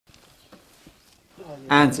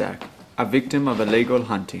Anzac, a victim of illegal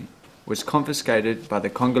hunting, was confiscated by the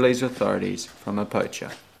Congolese authorities from a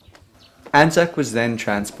poacher. Anzac was then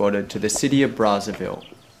transported to the city of Brazzaville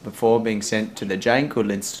before being sent to the Jane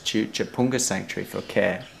Goodall Institute Tchimpounga sanctuary for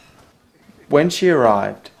care. When she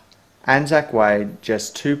arrived, Anzac weighed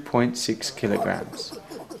just 2.6 kilograms,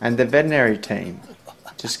 and the veterinary team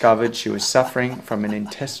discovered she was suffering from an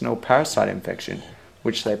intestinal parasite infection,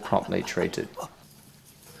 which they promptly treated.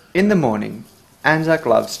 In the morning, Anzac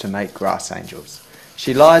loves to make grass angels.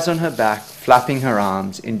 She lies on her back, flapping her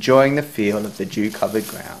arms, enjoying the feel of the dew-covered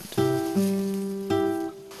ground.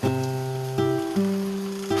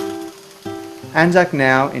 Anzac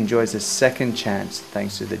now enjoys a second chance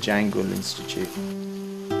thanks to the Jane Goodall Institute.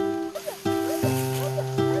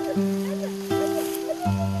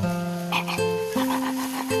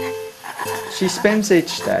 She spends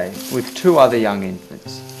each day with two other young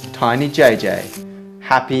infants, tiny JJ,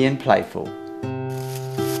 happy and playful,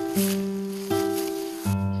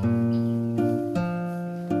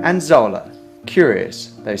 and Zola,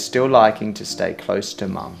 curious though still liking to stay close to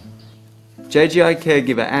mum. JGI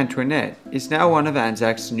caregiver Antoinette is now one of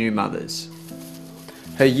Anzac's new mothers.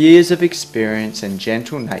 Her years of experience and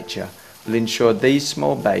gentle nature will ensure these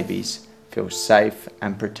small babies feel safe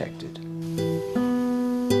and protected.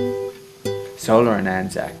 Zola and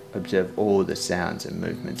Anzac observe all the sounds and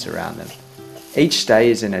movements around them. Each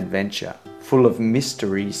day is an adventure, full of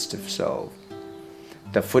mysteries to solve.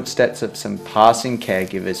 The footsteps of some passing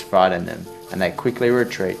caregivers frighten them, and they quickly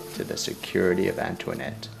retreat to the security of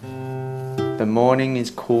Antoinette. The morning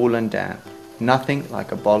is cool and damp, nothing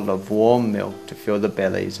like a bottle of warm milk to fill the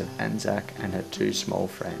bellies of Anzac and her two small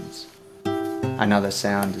friends. Another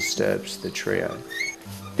sound disturbs the trio.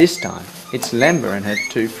 This time, it's Lemba and her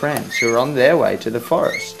two friends who are on their way to the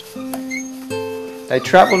forest. They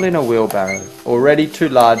travel in a wheelbarrow, already too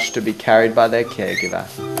large to be carried by their caregiver,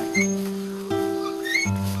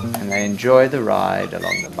 and they enjoy the ride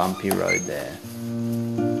along the bumpy road there.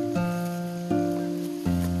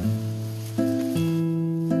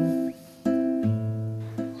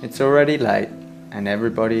 It's already late and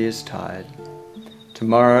everybody is tired.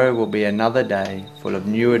 Tomorrow will be another day full of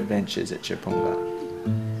new adventures at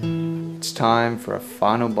Tchimpounga. It's time for a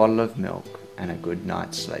final bottle of milk and a good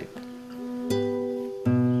night's sleep.